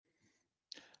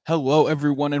Hello,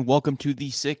 everyone, and welcome to the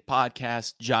Sick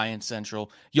Podcast, Giant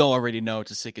Central. Y'all already know it's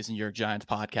the sickest New York Giants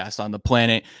podcast on the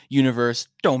planet, universe,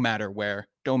 don't matter where,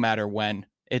 don't matter when.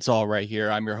 It's all right here.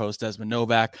 I'm your host, Desmond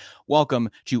Novak. Welcome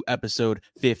to episode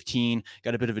 15.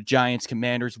 Got a bit of a Giants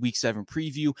Commanders Week 7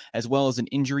 preview, as well as an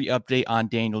injury update on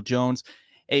Daniel Jones.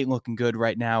 Ain't looking good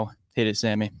right now. Hit it,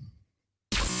 Sammy.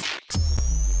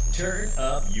 Turn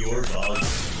up your volume.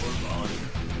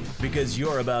 Because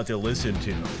you're about to listen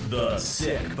to The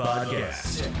Sick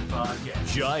Podcast.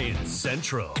 Giants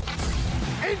Central.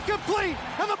 Incomplete,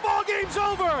 and the ball game's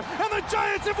over, and the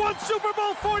Giants have won Super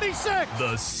Bowl 46.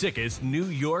 The sickest New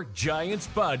York Giants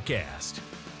podcast.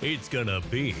 It's gonna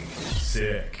be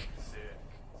sick.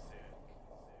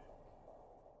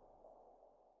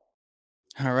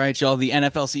 All right, y'all. The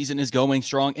NFL season is going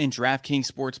strong, and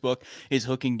DraftKings Sportsbook is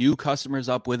hooking new customers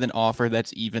up with an offer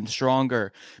that's even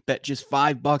stronger. Bet just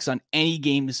 $5 on any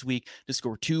game this week to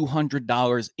score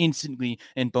 $200 instantly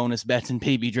in bonus bets, and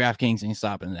baby, DraftKings ain't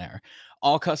stopping there.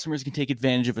 All customers can take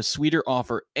advantage of a sweeter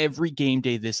offer every game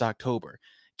day this October.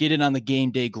 Get in on the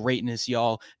game day greatness,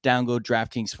 y'all. Download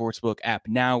DraftKings Sportsbook app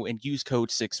now and use code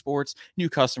 6sports. New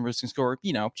customers can score,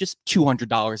 just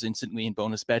 $200 instantly in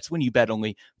bonus bets when you bet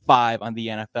only $5 on the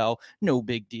NFL. No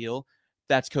big deal.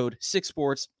 That's code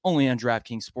 6sports, only on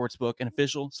DraftKings Sportsbook, an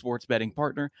official sports betting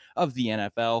partner of the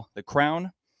NFL. The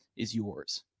crown is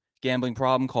yours. Gambling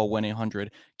problem? Call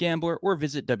 1-800-GAMBLER or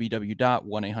visit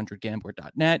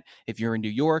www.1800gambler.net. If you're in New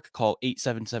York, call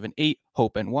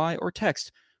 8778-HOPE-NY or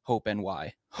text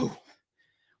HOPE-NY. With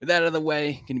that out of the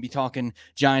way, going to be talking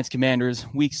Giants Commanders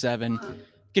Week 7. Going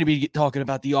to be talking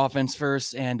about the offense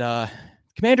first, and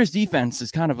Commanders defense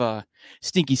is kind of a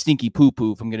stinky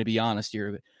poo-poo, if I'm going to be honest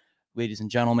here, ladies and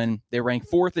gentlemen. They rank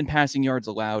 4th in passing yards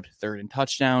allowed, 3rd in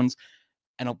touchdowns,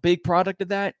 and a big product of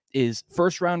that is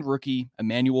first-round rookie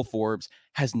Emmanuel Forbes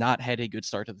has not had a good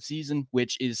start to the season,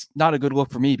 which is not a good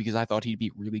look for me because I thought he'd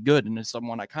be really good, and as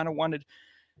someone I kind of wanted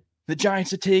the Giants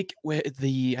to take with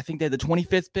I think they had the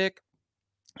 25th pick.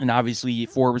 And obviously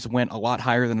Forbes went a lot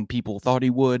higher than people thought he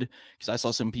would, because I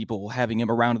saw some people having him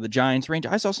around the Giants range.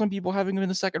 I saw some people having him in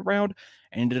the second round.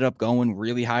 Ended up going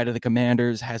really high to the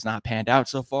Commanders. Has not panned out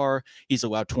so far. He's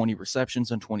allowed 20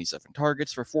 receptions on 27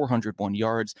 targets for 401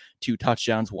 yards, 2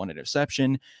 touchdowns, 1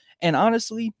 interception. And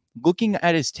honestly, looking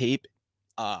at his tape,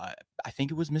 I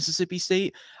think it was Mississippi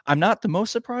State, I'm not the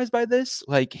most surprised by this.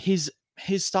 Like his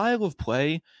style of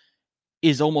play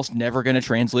is almost never going to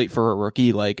translate for a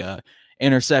rookie, like a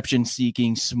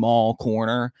interception-seeking small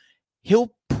corner.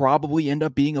 He'll probably end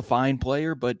up being a fine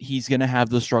player, but he's going to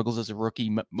have those struggles as a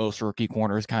rookie. Most rookie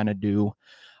corners kind of do.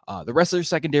 The rest of their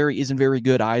secondary isn't very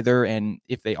good either, and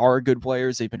if they are good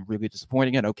players, they've been really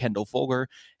disappointing. I know Kendall Fuller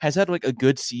has had like a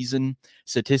good season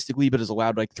statistically, but has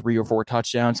allowed like 3 or 4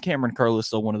 touchdowns. Cameron Curl is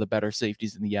still one of the better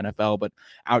safeties in the NFL, but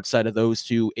outside of those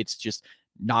two, it's just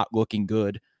not looking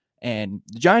good. And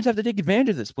the Giants have to take advantage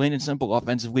of this, plain and simple.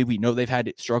 Offensively, we know they've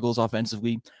had struggles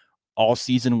offensively all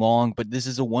season long, but this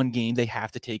is a one game they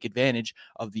have to take advantage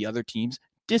of the other team's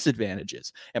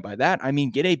disadvantages. And by that, I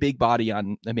mean get a big body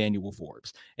on Emmanuel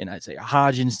Forbes. And I'd say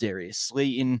Hodgins, Darius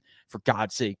Slayton, for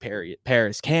God's sake,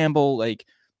 Paris Campbell. Like,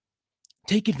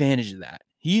 take advantage of that.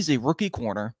 He's a rookie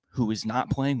corner who is not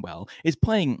playing well, is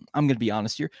playing, I'm going to be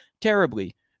honest here,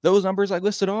 terribly. Those numbers I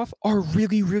listed off are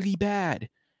really, really bad.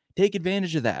 Take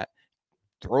advantage of that.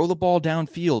 Throw the ball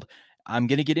downfield. I'm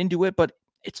going to get into it, but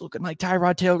it's looking like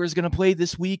Tyrod Taylor is going to play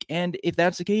this week. And if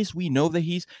that's the case, we know that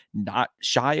he's not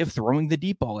shy of throwing the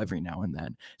deep ball every now and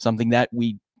then. Something that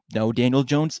we know Daniel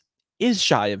Jones is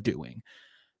shy of doing.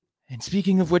 And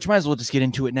speaking of which, might as well just get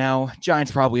into it now.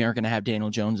 Giants probably aren't going to have Daniel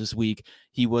Jones this week.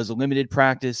 He was a limited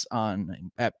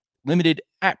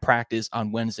at practice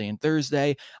on Wednesday and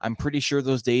Thursday. I'm pretty sure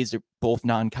those days are both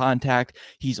non-contact.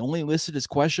 He's only listed as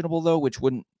questionable though, which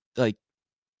wouldn't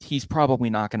he's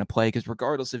probably not going to play because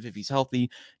regardless of if he's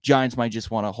healthy, Giants might just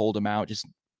want to hold him out. Just,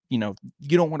 you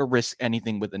don't want to risk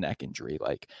anything with a neck injury.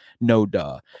 Like, no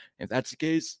duh. If that's the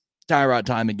case, Tyrod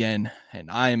time again. And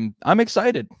I'm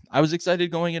excited. I was excited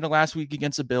going into last week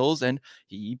against the Bills, and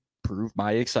he proved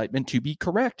my excitement to be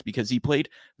correct because he played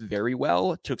very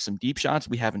well, took some deep shots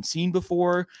we haven't seen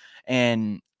before,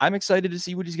 and I'm excited to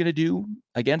see what he's going to do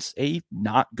against a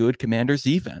not good Commanders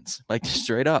defense, like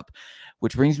straight up,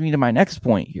 which brings me to my next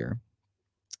point here,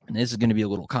 and this is going to be a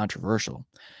little controversial.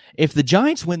 If the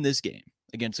Giants win this game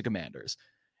against the Commanders,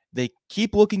 they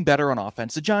keep looking better on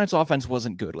offense. The Giants offense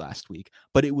wasn't good last week,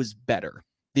 but it was better.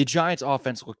 The Giants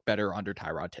offense looked better under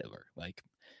Tyrod Taylor. Like,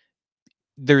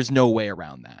 there's no way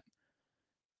around that.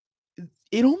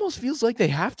 It almost feels like they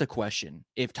have to question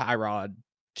if Tyrod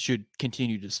should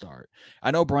continue to start.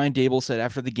 I know Brian Dable said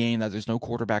after the game that there's no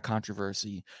quarterback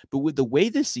controversy, but with the way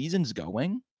this season's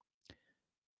going,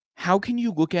 how can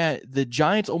you look at the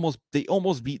Giants almost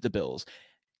beat the Bills?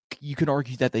 You can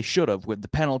argue that they should have with the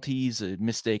penalties, a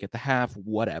mistake at the half,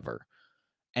 whatever.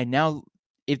 And now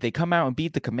if they come out and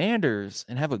beat the Commanders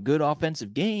and have a good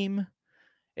offensive game,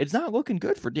 it's not looking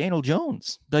good for Daniel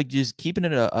Jones. Like just keeping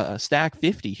it a stack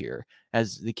 50 here,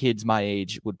 as the kids my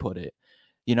age would put it.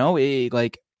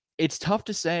 It's tough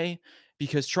to say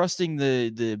because trusting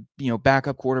the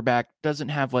backup quarterback doesn't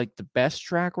have like the best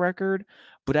track record,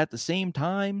 but at the same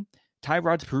time,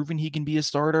 Tyrod's proven he can be a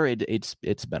starter.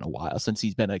 It's been a while since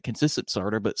he's been a consistent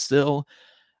starter, but still,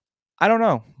 I don't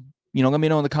know. Let me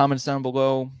know in the comments down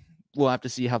below. We'll have to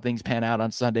see how things pan out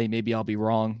on Sunday. Maybe I'll be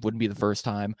wrong. Wouldn't be the first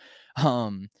time.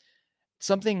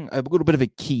 Something, a little bit of a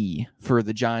key for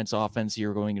the Giants offense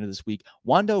here going into this week,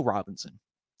 Wan'Dale Robinson.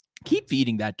 Keep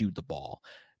feeding that dude the ball.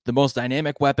 The most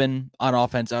dynamic weapon on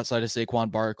offense outside of Saquon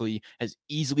Barkley has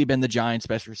easily been the Giants'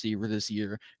 best receiver this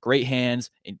year. Great hands,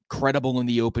 incredible in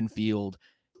the open field.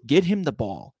 Get him the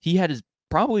ball. He had his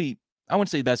probably, I wouldn't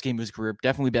say the best game of his career,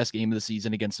 definitely best game of the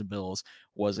season against the Bills.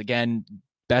 Was, again,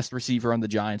 best receiver on the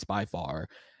Giants by far.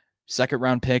 Second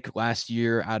round pick last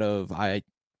year out of, I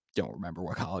don't remember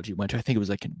what college he went to. I think it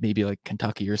was maybe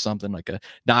Kentucky or something, like a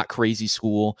not crazy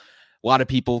school. A lot of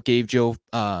people gave Joe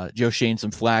Shane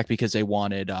some flack because they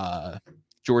wanted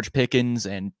George Pickens,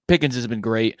 and Pickens has been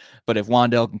great. But if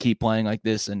Wan'Dale can keep playing like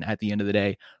this, and at the end of the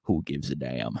day, who gives a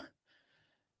damn?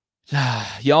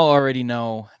 Y'all already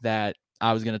know that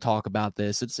I was going to talk about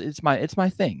this. It's my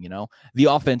thing, the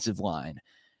offensive line.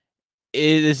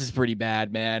 This is pretty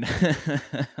bad, man.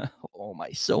 Oh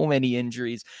my, so many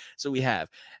injuries. So we have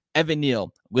Evan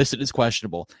Neal listed as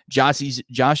questionable. Joshi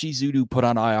Zudu put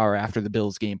on IR after the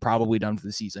Bills game, probably done for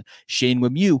the season. Shane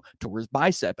Lemieux tore his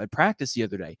bicep at practice the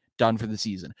other day, done for the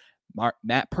season.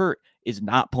 Matt Pert is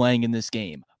not playing in this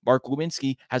game. Mark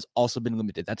Lewinsky has also been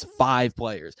limited. That's 5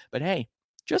 players. But hey,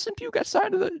 Justin Pugh got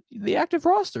signed to the active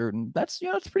roster, and that's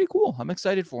it's pretty cool. I'm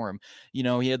excited for him.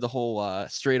 He had the whole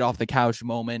straight off the couch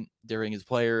moment during his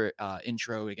player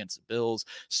intro against the Bills.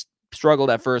 Struggled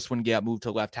at first when he got moved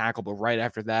to left tackle, but right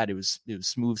after that, it was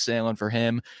smooth sailing for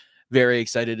him. Very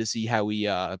excited to see how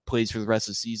he plays for the rest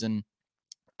of the season.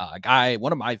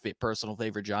 One of my personal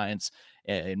favorite Giants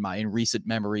in recent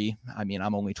memory. I mean,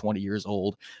 I'm only 20 years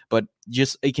old, but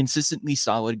just a consistently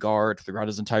solid guard throughout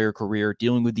his entire career,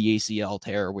 dealing with the ACL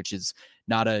tear, which is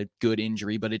not a good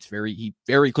injury, but he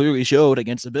very clearly showed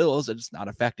against the Bills that it's not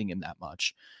affecting him that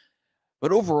much.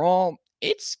 But overall,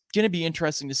 it's going to be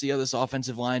interesting to see how this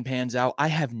offensive line pans out. I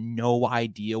have no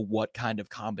idea what kind of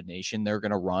combination they're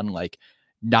going to run,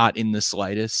 not in the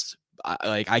slightest.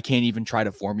 I can't even try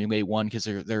to formulate one because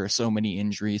there are so many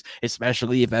injuries,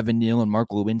 especially if Evan Neal and Mark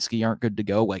Lewinsky aren't good to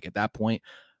go. At that point,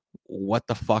 what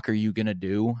the fuck are you going to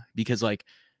do? Because I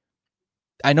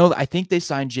think they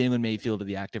signed Jalen Mayfield to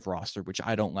the active roster, which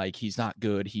I don't like. He's not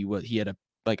good. He had a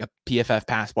PFF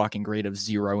pass blocking grade of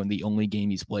 0 in the only game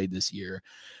he's played this year.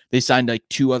 They signed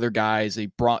 2 other guys. They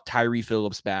brought Tyree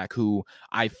Phillips back, who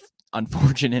I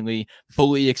unfortunately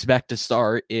fully expect to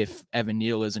start if Evan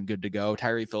Neal isn't good to go.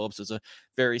 Tyree Phillips is a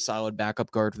very solid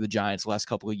backup guard for the Giants the last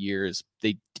couple of years.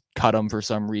 They cut him for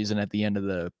some reason at the end of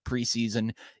the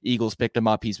preseason. Eagles picked him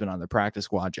up. He's been on the practice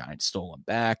squad. Giants stole him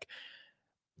back.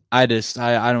 I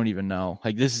don't even know.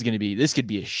 This could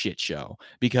be a shit show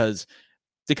because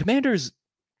the Commanders'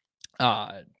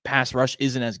 pass rush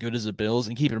isn't as good as the Bills.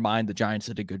 And keep in mind, the Giants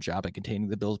did a good job at containing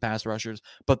the Bills' pass rushers,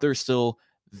 but they're still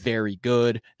very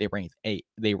good. They rank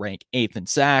 8th in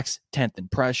sacks, 10th in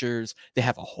pressures. They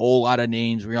have a whole lot of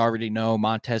names we already know: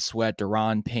 Montez Sweat,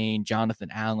 Daron Payne, Jonathan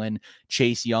Allen,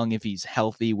 Chase Young if he's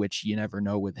healthy, which you never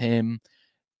know with him.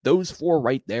 Those 4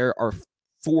 right there are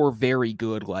 4 very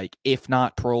good, if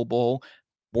not Pro Bowl,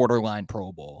 borderline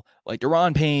Pro Bowl.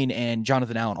 Daron Payne and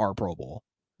Jonathan Allen are Pro Bowl.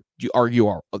 You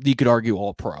could argue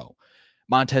all pro.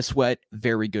 Montez Sweat,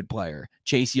 very good player.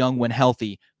 Chase Young, when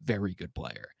healthy, very good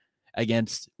player.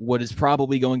 Against what is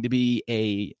probably going to be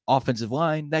a offensive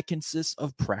line that consists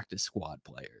of practice squad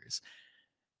players.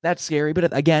 That's scary,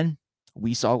 but again,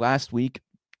 we saw last week,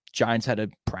 Giants had a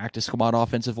practice squad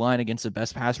offensive line against the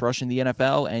best pass rush in the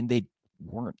NFL, and they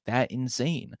weren't that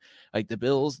insane. The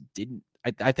Bills didn't.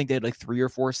 I think they had 3 or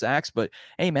 4 sacks, but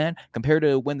hey, man, compared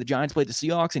to when the Giants played the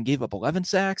Seahawks and gave up 11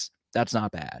 sacks, that's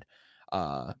not bad.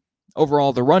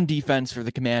 Overall, the run defense for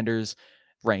the Commanders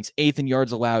ranks 8th in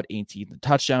yards allowed, 18th in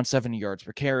touchdowns, 70 yards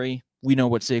per carry. We know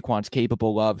what Saquon's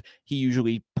capable of. He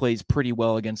usually plays pretty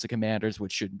well against the Commanders,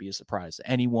 which shouldn't be a surprise to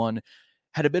anyone.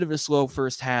 Had a bit of a slow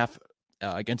first half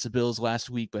against the Bills last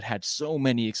week, but had so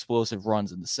many explosive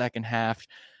runs in the second half.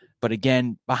 But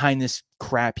again, behind this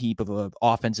crap heap of an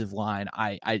offensive line,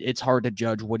 it's hard to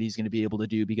judge what he's going to be able to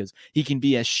do because he can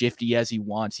be as shifty as he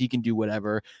wants. He can do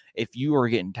whatever. If you are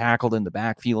getting tackled in the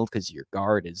backfield because your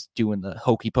guard is doing the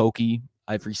hokey pokey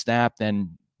every snap,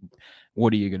 then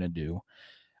what are you going to do?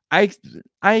 I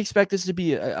expect this to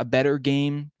be a better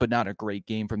game, but not a great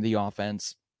game from the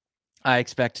offense. I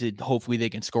expected hopefully they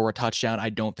can score a touchdown. I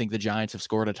don't think the Giants have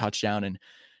scored a touchdown in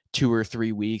 2 or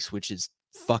 3 weeks, which is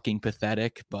fucking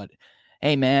pathetic. But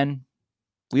hey, man,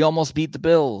 we almost beat the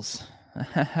Bills.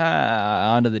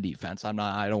 Onto the defense.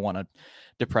 I don't want to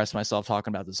depress myself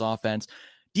talking about this offense.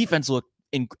 Defense looked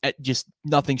just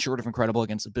nothing short of incredible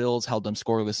against the Bills, held them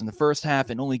scoreless in the first half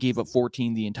and only gave up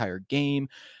 14 the entire game.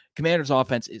 Commanders'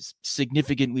 offense is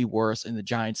significantly worse, and the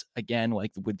Giants, again,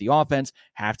 like with the offense,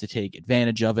 have to take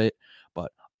advantage of it.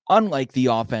 But unlike the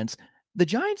offense, the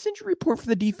Giants' injury report for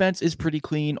the defense is pretty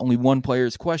clean. Only one player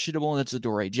is questionable, and that's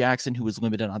Adoree Jackson, who was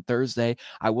limited on Thursday.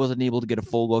 I wasn't able to get a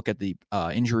full look at the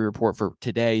injury report for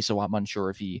today, so I'm unsure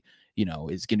if he,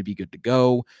 is going to be good to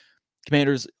go.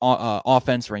 Commanders'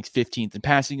 offense ranks 15th in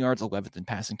passing yards, 11th in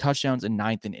passing touchdowns, and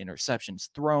 9th in interceptions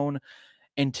thrown.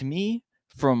 And to me,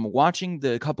 from watching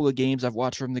the couple of games I've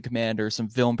watched from the Commanders, some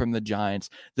film from the Giants,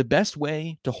 the best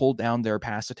way to hold down their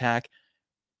pass attack,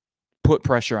 put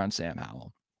pressure on Sam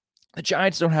Howell. The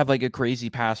Giants don't have like a crazy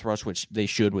pass rush, which they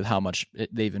should with how much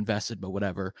they've invested, but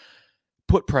whatever.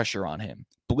 Put pressure on him.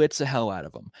 Blitz the hell out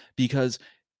of him because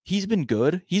he's been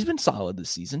good. He's been solid this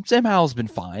season. Sam Howell's been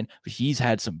fine, but he's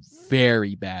had some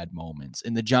very bad moments,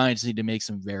 and the Giants need to make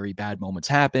some very bad moments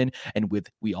happen. And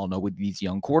we all know with these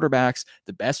young quarterbacks,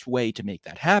 the best way to make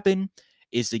that happen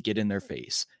is to get in their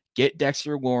face. Get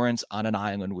Dexter Lawrence on an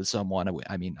island with someone.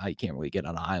 I mean, I can't really get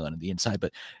on an island on the inside,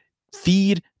 but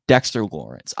feed Dexter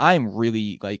Lawrence. I'm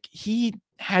really he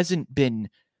hasn't been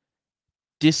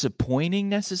disappointing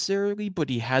necessarily, but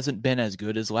he hasn't been as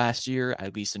good as last year,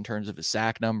 at least in terms of his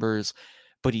sack numbers.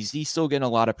 But he's still getting a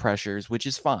lot of pressures, which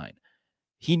is fine.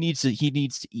 He needs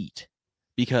to eat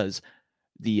because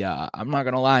I'm not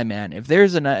gonna lie, man. If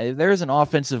there's an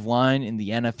offensive line in the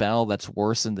NFL that's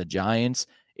worse than the Giants,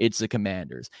 it's the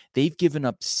Commanders. They've given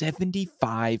up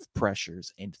 75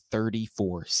 pressures and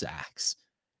 34 sacks.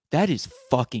 That is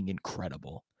fucking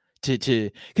incredible.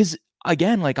 Because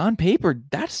again, like on paper,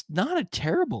 that's not a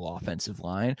terrible offensive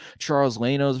line. Charles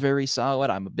Leno's very solid.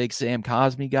 I'm a big Sam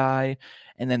Cosmi guy.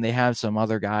 And then they have some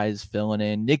other guys filling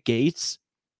in. Nick Gates,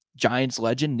 Giants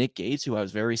legend Nick Gates, who I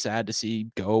was very sad to see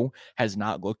go, has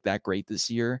not looked that great this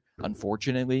year,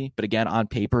 unfortunately. But again, on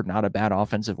paper, not a bad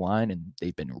offensive line, and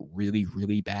they've been really,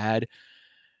 really bad.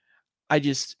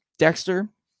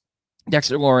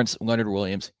 Dexter Lawrence, Leonard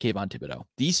Williams, Kayvon Thibodeau.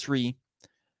 These three,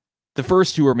 the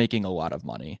first two are making a lot of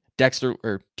money.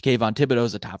 Kayvon Thibodeau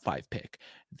is a top 5 pick.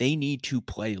 They need to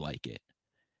play like it.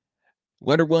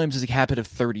 Leonard Williams is a cap hit of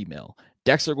 $30 million.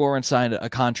 Dexter Lawrence signed a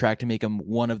contract to make him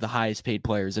one of the highest paid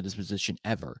players at his position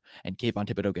ever. And Kayvon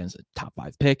Thibodeau again is a top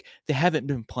 5 pick. They haven't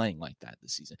been playing like that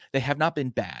this season. They have not been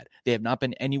bad. They have not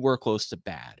been anywhere close to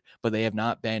bad, but they have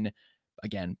not been,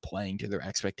 again, playing to their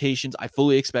expectations. I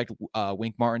fully expect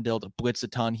Wink Martindale to blitz a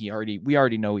ton. We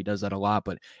already know he does that a lot,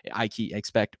 but I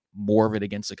expect more of it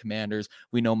against the Commanders.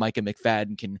 We know Micah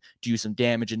McFadden can do some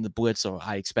damage in the blitz, so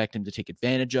I expect him to take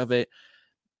advantage of it.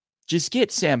 Just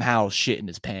get Sam Howell shit in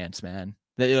his pants, man.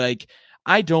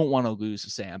 I don't want to lose to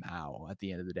Sam Howell at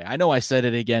the end of the day. I know I said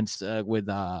it against with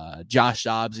Josh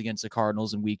Dobbs against the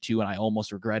Cardinals in week 2, and I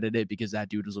almost regretted it because that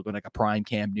dude was looking like a prime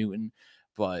Cam Newton.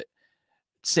 But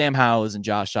Sam Howell and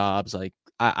Josh Dobbs,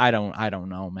 I don't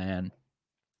know, man.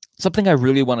 Something I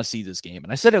really want to see this game,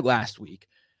 and I said it last week,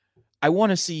 I want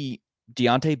to see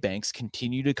Deonte Banks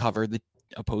continue to cover the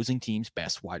opposing team's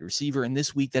best wide receiver, and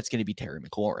this week that's going to be Terry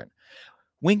McLaurin.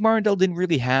 Wink Martindale didn't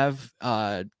really have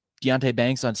Deonte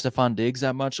Banks on Stephon Diggs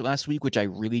that much last week, which I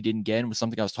really didn't get. It was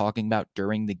something I was talking about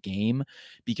during the game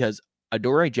because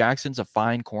Adoree Jackson's a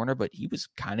fine corner, but he was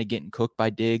kind of getting cooked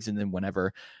by Diggs, and then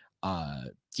whenever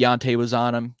Deonte was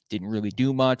on him, didn't really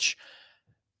do much.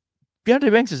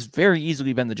 Deonte Banks has very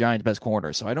easily been the Giants' best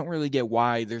corner, so I don't really get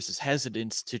why there's this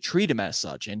hesitance to treat him as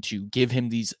such and to give him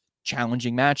these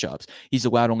challenging matchups. He's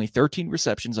allowed only 13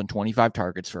 receptions on 25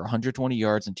 targets for 120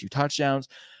 yards and 2 touchdowns,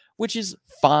 which is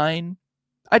fine.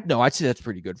 I'd say that's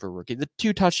pretty good for a rookie. The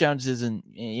 2 touchdowns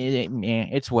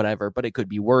it's whatever, but it could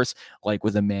be worse, like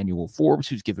with Emmanuel Forbes,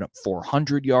 who's given up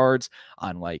 400 yards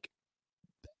on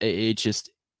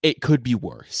it could be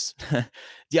worse.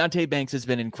 Deonte Banks has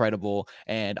been incredible,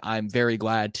 and I'm very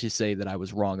glad to say that I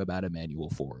was wrong about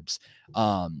Emmanuel Forbes.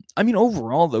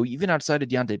 Overall, though, even outside of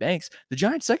Deonte Banks, the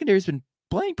Giants secondary has been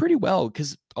playing pretty well,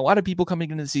 because a lot of people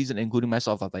coming into the season, including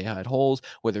myself, thought they had holes,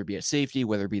 whether it be a safety,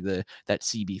 whether it be that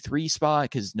CB3 spot,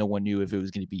 because no one knew if it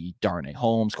was going to be Darnay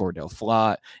Holmes, Cordell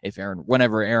Flott,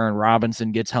 whenever Aaron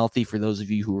Robinson gets healthy, for those of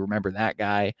you who remember that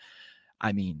guy.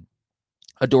 I mean,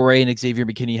 Adore and Xavier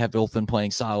McKinney have both been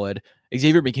playing solid.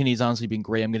 Xavier McKinney's honestly been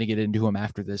great. I'm going to get into him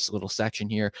after this little section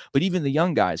here. But even the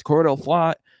young guys, Cordell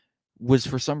Flott was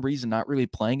for some reason not really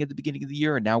playing at the beginning of the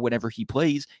year, and now whenever he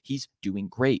plays, he's doing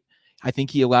great. I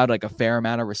think he allowed like a fair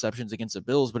amount of receptions against the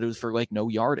Bills, but it was for like no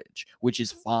yardage, which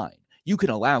is fine. You can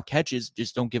allow catches,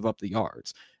 just don't give up the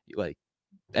yards. Like,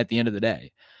 at the end of the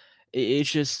day, it's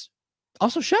just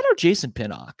also shout out Jason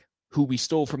Pinnock, who we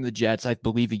stole from the Jets, I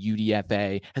believe a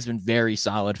UDFA, has been very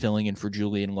solid filling in for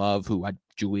Julian Love,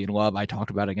 I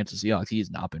talked about against the Seahawks. He has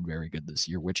not been very good this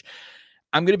year, which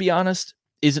I'm going to be honest,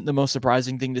 isn't the most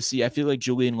surprising thing to see. I feel like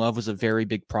Julian Love was a very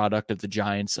big product of the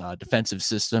Giants' defensive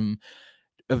system,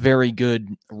 a very good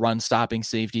run-stopping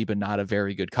safety, but not a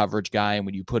very good coverage guy. And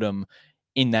when you put him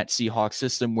in that Seahawks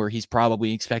system where he's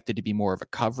probably expected to be more of a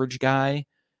coverage guy,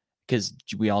 because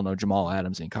we all know Jamal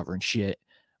Adams ain't covering shit,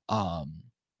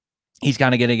 he's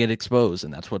kind of going to get exposed,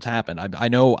 and that's what's happened. I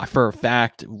know for a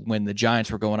fact when the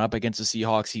Giants were going up against the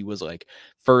Seahawks, he was like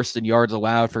first in yards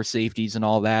allowed for safeties and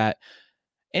all that.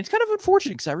 And it's kind of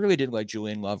unfortunate because I really did like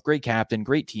Julian Love. Great captain,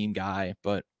 great team guy,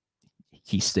 but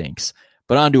he stinks.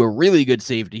 But on to a really good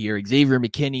safety here, Xavier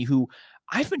McKinney, who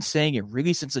I've been saying it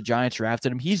really since the Giants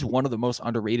drafted him. He's one of the most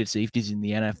underrated safeties in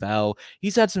the NFL.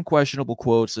 He's had some questionable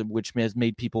quotes, which has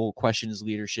made people question his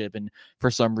leadership and for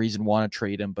some reason want to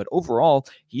trade him. But overall,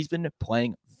 he's been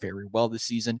playing very well this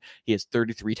season. He has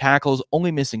 33 tackles,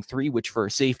 only missing 3, which for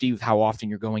a safety with how often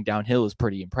you're going downhill is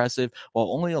pretty impressive,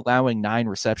 while only allowing 9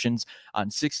 receptions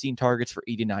on 16 targets for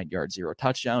 89 yards, 0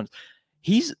 touchdowns.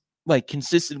 He's like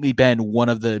consistently been one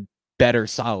of the better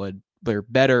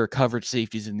coverage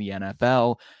safeties in the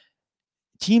NFL.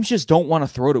 Teams just don't want to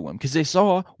throw to him because they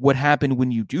saw what happened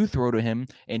when you do throw to him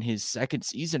in his second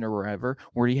season or wherever,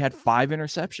 where he had 5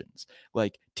 interceptions.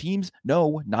 Like, teams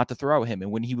know not to throw at him.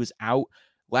 And when he was out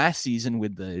last season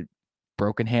with the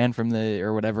broken hand from the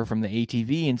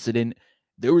ATV incident,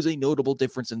 there was a notable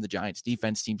difference in the Giants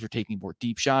defense. Teams were taking more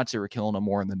deep shots. They were killing him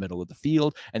more in the middle of the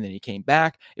field. And then he came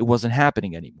back. It wasn't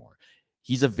happening anymore.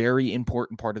 He's a very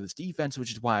important part of this defense,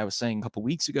 which is why I was saying a couple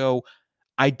weeks ago,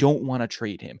 I don't want to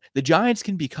trade him. The Giants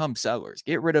can become sellers.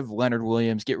 Get rid of Leonard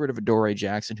Williams, get rid of Adoree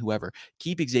Jackson, whoever.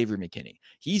 Keep Xavier McKinney.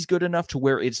 He's good enough to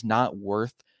where it's not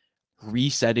worth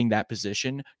resetting that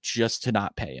position just to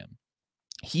not pay him.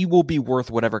 He will be worth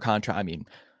whatever contract. I mean,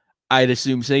 I'd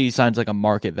assume, say he signs like a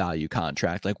market value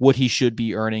contract, like what he should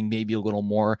be earning, maybe a little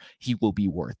more, he will be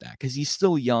worth that because he's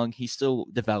still young. He's still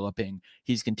developing.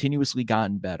 He's continuously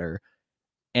gotten better.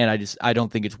 And I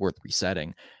don't think it's worth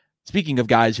resetting. Speaking of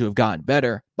guys who have gotten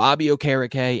better, Bobby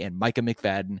Okereke and Micah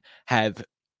McFadden have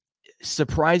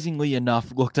surprisingly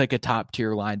enough looked like a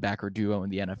top-tier linebacker duo in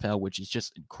the NFL, which is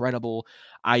just incredible.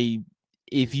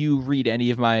 If you read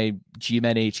any of my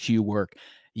G-Men HQ work,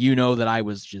 you know that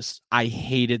I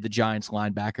hated the Giants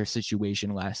linebacker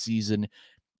situation last season.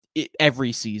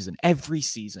 Every season,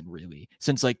 really.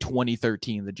 Since like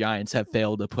 2013, the Giants have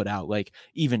failed to put out like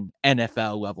even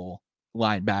NFL level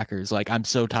linebackers. Like, I'm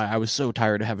so tired. I was so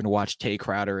tired of having to watch Tay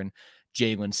Crowder and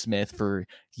Jalen Smith for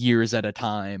years at a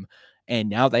time. And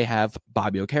now they have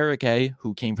Bobby Okereke,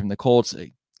 who came from the Colts, a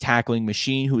tackling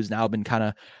machine, who has now been kind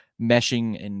of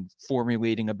meshing and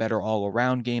formulating a better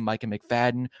all-around game. Micah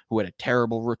McFadden, who had a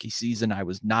terrible rookie season. I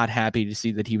was not happy to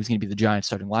see that he was going to be the Giants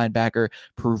starting linebacker,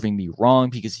 proving me wrong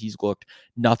because he's looked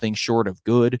nothing short of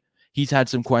good. He's had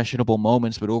some questionable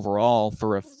moments, but overall,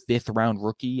 for a 5th-round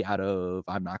rookie out of,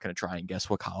 I'm not going to try and guess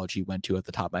what college he went to at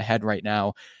the top of my head right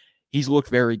now, he's looked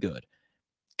very good.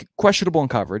 Questionable in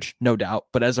coverage, no doubt,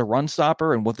 but as a run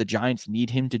stopper and what the Giants need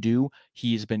him to do,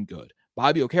 he's been good.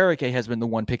 Bobby Okereke has been the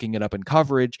one picking it up in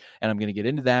coverage, and I'm going to get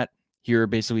into that. Here are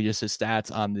basically just his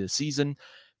stats on this season.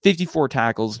 54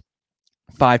 tackles,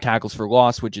 5 tackles for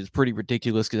loss, which is pretty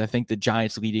ridiculous because I think the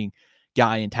Giants' leading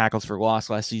guy in tackles for loss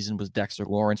last season was Dexter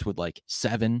Lawrence with like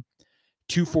 7.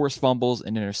 2 forced fumbles,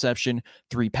 an interception,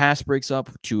 3 pass breaks up,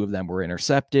 2 of them were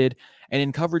intercepted. And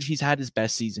in coverage, he's had his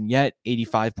best season yet,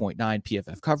 85.9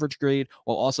 PFF coverage grade,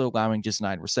 while also allowing just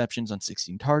 9 receptions on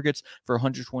 16 targets for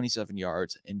 127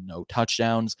 yards and no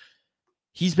touchdowns.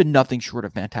 He's been nothing short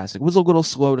of fantastic. Was a little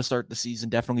slow to start the season,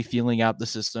 definitely feeling out the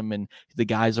system and the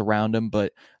guys around him,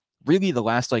 but really the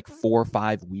last like 4 or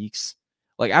 5 weeks,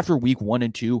 like after week 1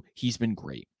 and 2, he's been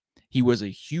great. He was a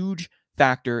huge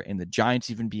factor in the Giants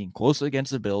even being close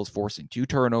against the Bills, forcing 2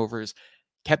 turnovers,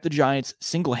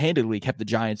 single-handedly kept the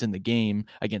Giants in the game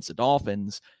against the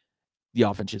Dolphins. the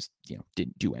offense just,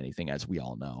 didn't do anything, as we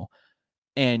all know.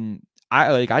 And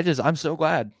I'm so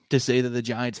glad to say that the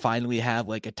Giants finally have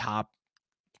like a top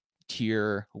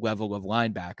tier level of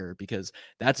linebacker, because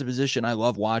that's a position I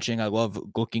love watching. I love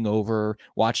looking over,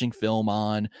 watching film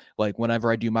on. Like whenever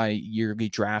I do my yearly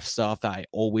draft stuff, I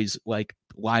always like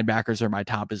linebackers are my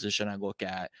top position I look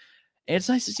at. And it's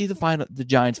nice to see the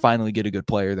Giants finally get a good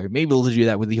player there. Maybe we'll do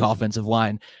that with the offensive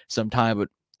line sometime, but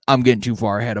I'm getting too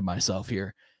far ahead of myself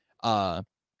here. For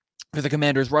the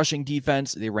Commanders' rushing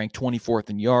defense, they rank 24th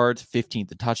in yards,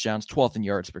 15th in touchdowns, 12th in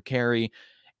yards per carry.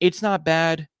 It's not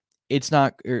bad. It's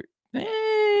not.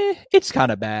 It's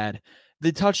kind of bad.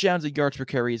 The touchdowns and yards per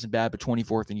carry isn't bad, but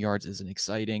 24th in yards isn't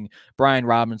exciting. Brian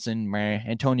Robinson, meh.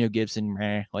 Antonio Gibson,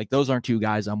 meh. Like, those aren't two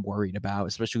guys I'm worried about,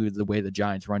 especially with the way the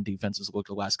Giants' run defenses looked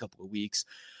the last couple of weeks.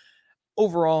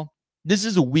 Overall, this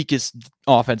is the weakest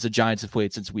offense the Giants have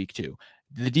played since week 2.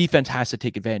 The defense has to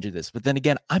take advantage of this. But then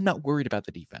again, I'm not worried about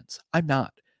the defense. I'm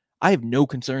not. I have no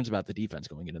concerns about the defense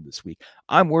going into this week.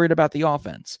 I'm worried about the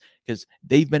offense because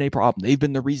they've been a problem. They've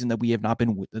been the reason that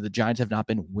the Giants have not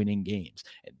been winning games.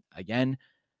 And again,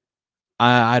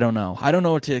 I don't know. I don't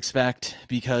know what to expect,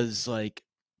 because like,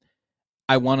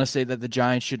 I want to say that the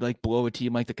Giants should like blow a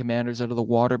team like the Commanders out of the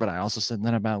water, but I also said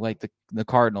that about like the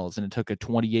Cardinals, and it took a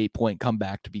 28-point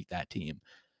comeback to beat that team.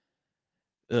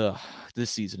 This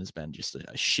season has been just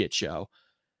a shit show.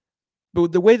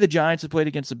 But the way the Giants have played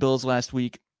against the Bills last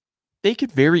week, they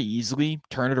could very easily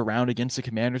turn it around against the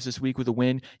Commanders this week with a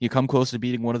win. You come close to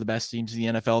beating one of the best teams in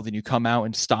the NFL, then you come out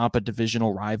and stomp a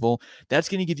divisional rival. That's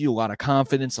going to give you a lot of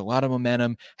confidence, a lot of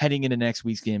momentum heading into next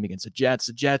week's game against the Jets.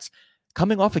 The Jets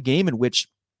coming off a game in which,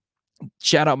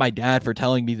 shout out my dad for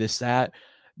telling me this stat,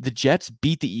 the Jets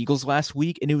beat the Eagles last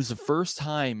week, and it was the first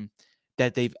time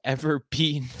that they've ever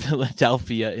beaten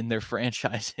Philadelphia in their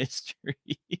franchise history.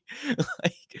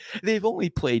 Like, they've only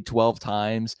played 12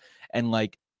 times, and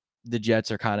like, the Jets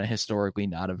are kind of historically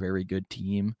not a very good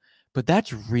team, but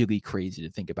that's really crazy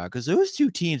to think about, because those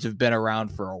two teams have been around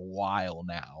for a while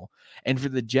now. And for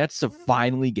the Jets to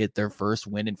finally get their first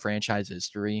win in franchise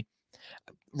history,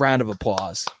 round of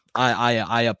applause.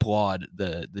 I applaud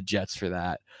the Jets for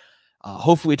that.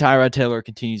 Hopefully Tyrod Taylor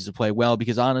continues to play well,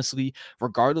 because honestly,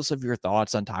 regardless of your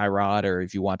thoughts on Tyrod, or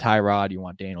if you want Tyrod, you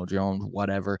want Daniel Jones,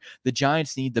 whatever, the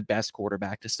Giants need the best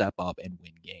quarterback to step up and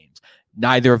win games.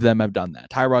 Neither of them have done that.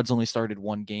 Tyrod's only started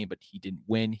one game, but he didn't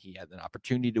win. He had an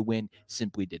opportunity to win,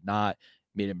 simply did not.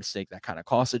 Made a mistake that kind of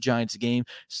cost the Giants a game.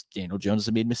 Daniel Jones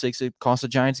has made mistakes that cost the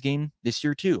Giants a game this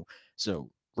year too. So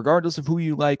regardless of who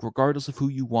you like, regardless of who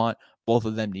you want, both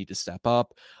of them need to step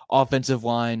up. Offensive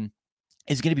line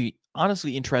is going to be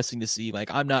honestly interesting to see. Like,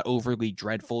 I'm not overly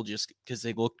dreadful just because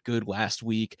they looked good last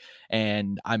week,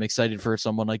 and I'm excited for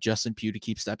someone like Justin Pugh to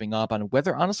keep stepping up on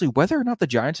whether or not the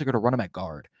Giants are going to run him at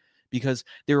guard, because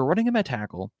they were running him at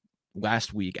tackle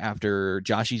last week after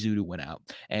Josh Ezeudu went out,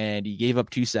 and he gave up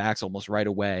 2 sacks almost right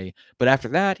away. But after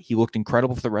that, he looked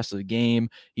incredible for the rest of the game.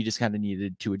 He just kind of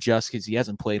needed to adjust because he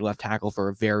hasn't played left tackle for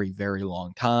a very, very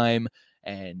long time.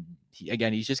 And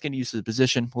he's just getting used to the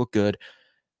position. Look good.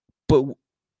 But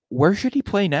where should he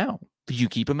play now? Do you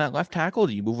keep him at left tackle?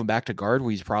 Do you move him back to guard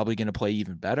where he's probably going to play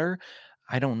even better?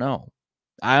 I don't know.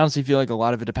 I honestly feel like a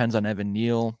lot of it depends on Evan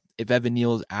Neal. If Evan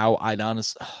Neal is out,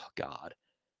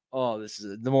 this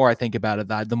is, the more I think about it,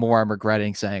 the more I'm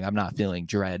regretting saying I'm not feeling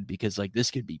dread, because like,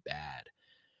 this could be bad.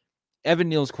 Evan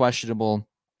Neal's questionable.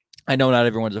 I know not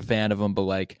everyone's a fan of him, but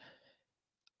like,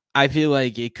 I feel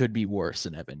like it could be worse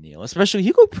than Evan Neal. Especially,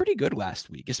 he looked pretty good last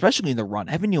week, especially in the run.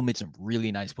 Evan Neal made some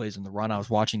really nice plays in the run. I was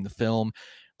watching the film,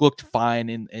 looked fine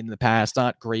in the past,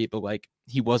 not great, but like,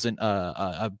 he wasn't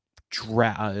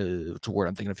what's the word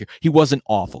I'm thinking of here? He wasn't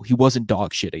awful. He wasn't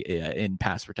dog shit in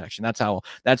pass protection. That's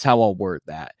how I'll word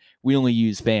that. We only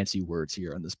use fancy words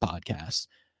here on this podcast.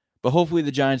 But hopefully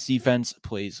the Giants defense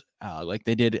plays like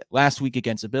they did last week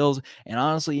against the Bills. And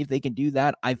honestly, if they can do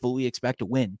that, I fully expect to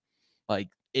win. Like,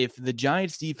 if the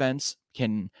Giants defense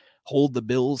can hold the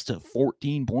Bills to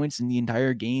 14 points in the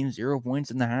entire game, 0 points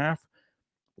in the half,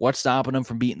 what's stopping them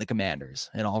from beating the Commanders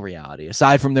in all reality,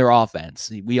 aside from their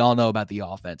offense? We all know about the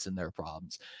offense and their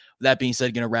problems. With that being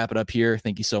said, going to wrap it up here.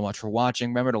 Thank you so much for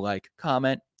watching. Remember to like,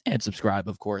 comment, and subscribe,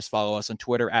 of course. Follow us on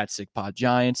Twitter at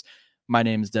SickPodGiants. My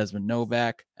name is Desmond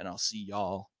Novak, and I'll see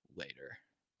y'all later.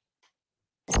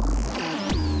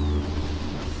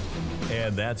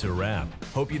 And that's a wrap.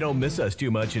 Hope you don't miss us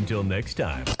too much until next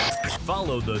time.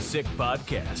 Follow the Sick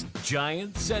Podcast,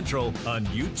 Giant Central, on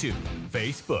YouTube,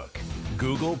 Facebook,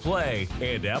 Google Play,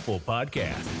 and Apple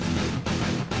Podcasts.